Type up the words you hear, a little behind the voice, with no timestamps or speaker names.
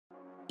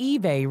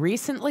eBay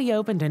recently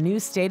opened a new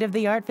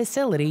state-of-the-art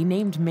facility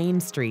named Main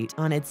Street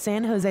on its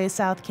San Jose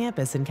South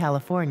campus in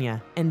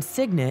California, and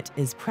Signet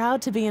is proud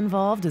to be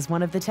involved as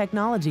one of the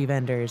technology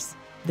vendors.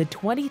 The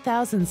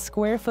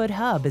 20,000-square-foot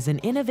hub is an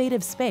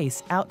innovative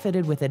space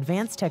outfitted with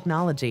advanced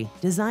technology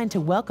designed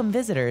to welcome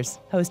visitors,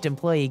 host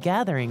employee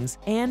gatherings,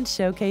 and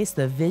showcase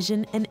the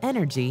vision and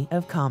energy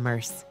of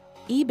commerce.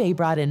 eBay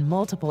brought in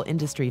multiple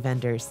industry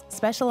vendors,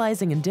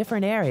 specializing in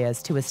different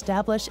areas to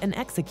establish and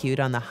execute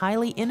on the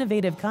highly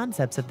innovative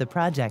concepts of the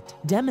project,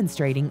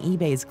 demonstrating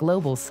eBay's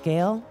global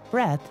scale,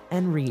 breadth,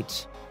 and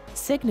reach.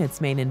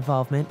 Signet's main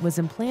involvement was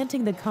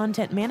implanting the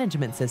content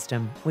management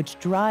system, which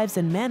drives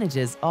and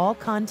manages all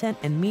content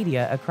and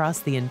media across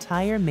the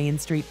entire Main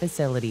Street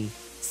facility.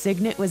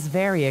 Signet was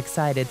very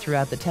excited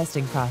throughout the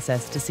testing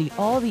process to see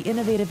all the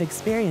innovative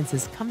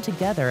experiences come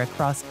together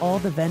across all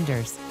the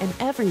vendors, and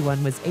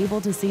everyone was able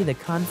to see the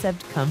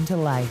concept come to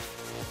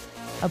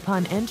life.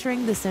 Upon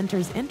entering the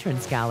center's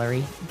entrance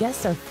gallery,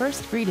 guests are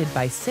first greeted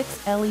by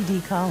 6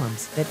 LED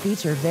columns that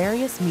feature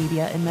various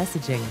media and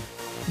messaging.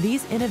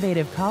 These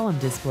innovative column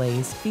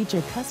displays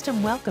feature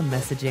custom welcome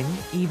messaging,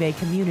 eBay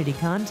community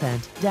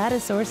content, data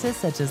sources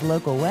such as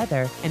local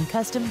weather, and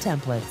custom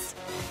templates.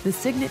 The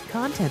Signet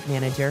Content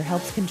Manager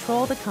helps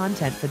control the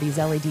content for these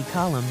LED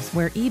columns,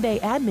 where eBay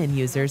admin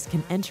users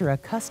can enter a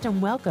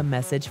custom welcome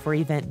message for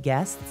event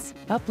guests,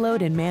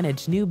 upload and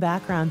manage new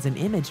backgrounds and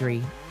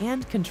imagery,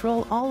 and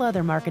control all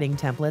other marketing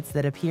templates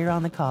that appear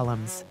on the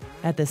columns.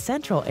 At the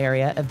central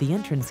area of the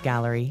entrance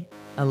gallery,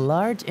 a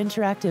large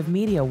interactive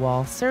media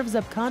wall serves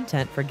up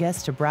content for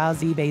guests to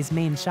browse eBay's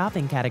main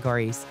shopping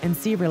categories and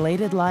see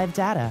related live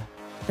data.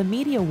 The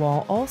media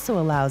wall also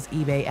allows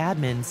eBay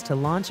admins to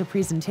launch a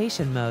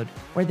presentation mode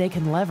where they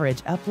can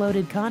leverage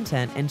uploaded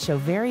content and show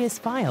various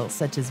files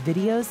such as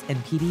videos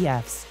and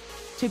PDFs.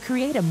 To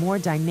create a more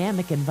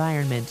dynamic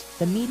environment,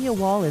 the media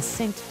wall is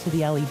synced to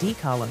the LED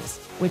columns,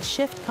 which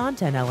shift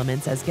content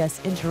elements as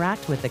guests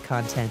interact with the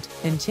content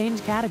and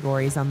change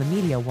categories on the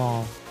media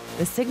wall.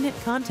 The Signet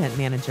Content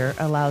Manager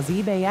allows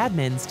eBay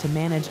admins to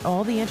manage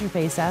all the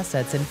interface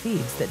assets and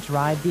feeds that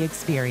drive the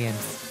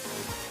experience.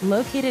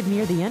 Located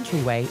near the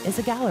entryway is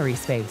a gallery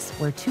space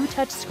where 2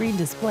 touchscreen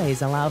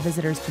displays allow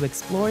visitors to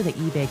explore the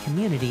eBay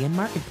community and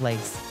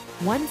marketplace.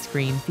 One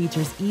screen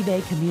features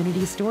eBay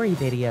community story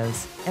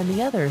videos, and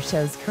the other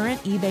shows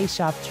current eBay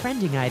shop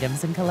trending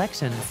items and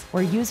collections,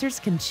 where users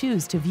can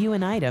choose to view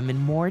an item in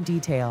more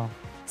detail.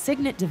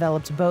 Signet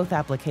developed both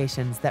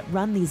applications that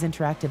run these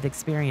interactive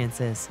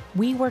experiences.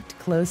 We worked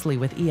closely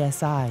with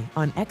ESI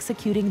on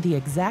executing the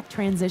exact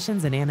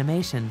transitions and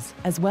animations,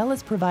 as well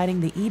as providing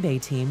the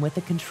eBay team with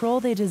the control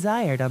they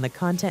desired on the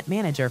Content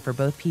Manager for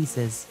both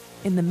pieces.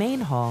 In the main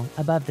hall,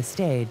 above the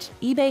stage,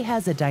 eBay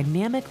has a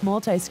dynamic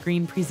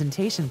multi-screen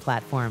presentation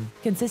platform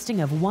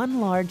consisting of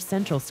 1 large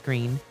central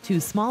screen,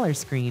 2 smaller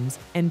screens,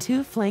 and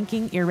 2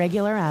 flanking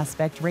irregular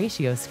aspect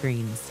ratio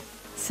screens.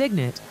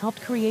 Signet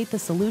helped create the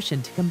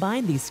solution to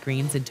combine these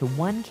screens into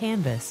one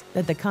canvas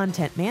that the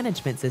content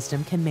management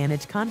system can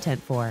manage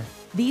content for.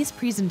 These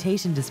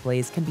presentation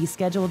displays can be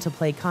scheduled to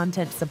play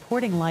content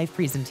supporting live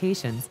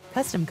presentations,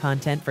 custom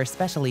content for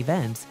special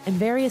events, and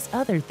various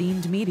other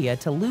themed media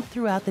to loop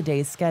throughout the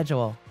day's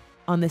schedule.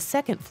 On the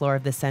second floor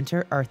of the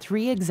center are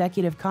 3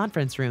 executive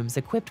conference rooms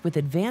equipped with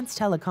advanced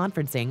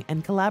teleconferencing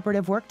and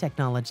collaborative work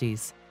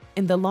technologies.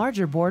 In the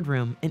larger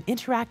boardroom, an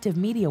interactive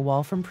media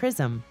wall from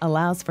Prism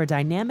allows for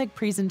dynamic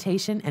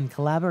presentation and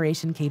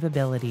collaboration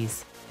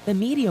capabilities. The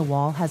media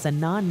wall has a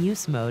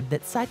non-use mode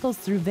that cycles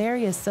through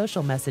various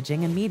social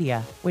messaging and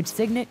media, which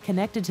Signet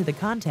connected to the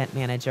Content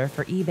Manager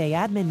for eBay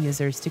admin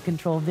users to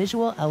control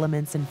visual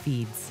elements and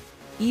feeds.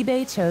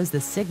 eBay chose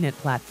the Signet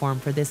platform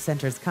for this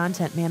center's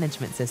content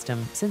management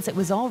system since it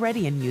was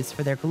already in use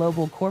for their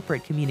global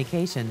corporate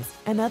communications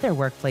and other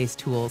workplace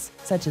tools,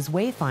 such as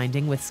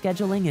wayfinding with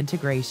scheduling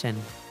integration.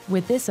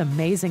 With this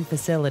amazing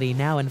facility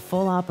now in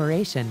full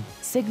operation,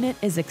 Signet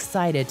is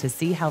excited to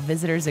see how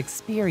visitors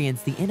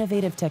experience the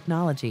innovative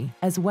technology,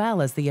 as well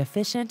as the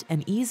efficient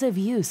and ease of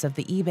use of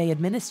the eBay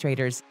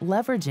administrators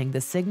leveraging the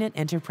Signet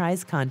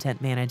Enterprise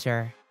Content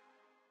Manager.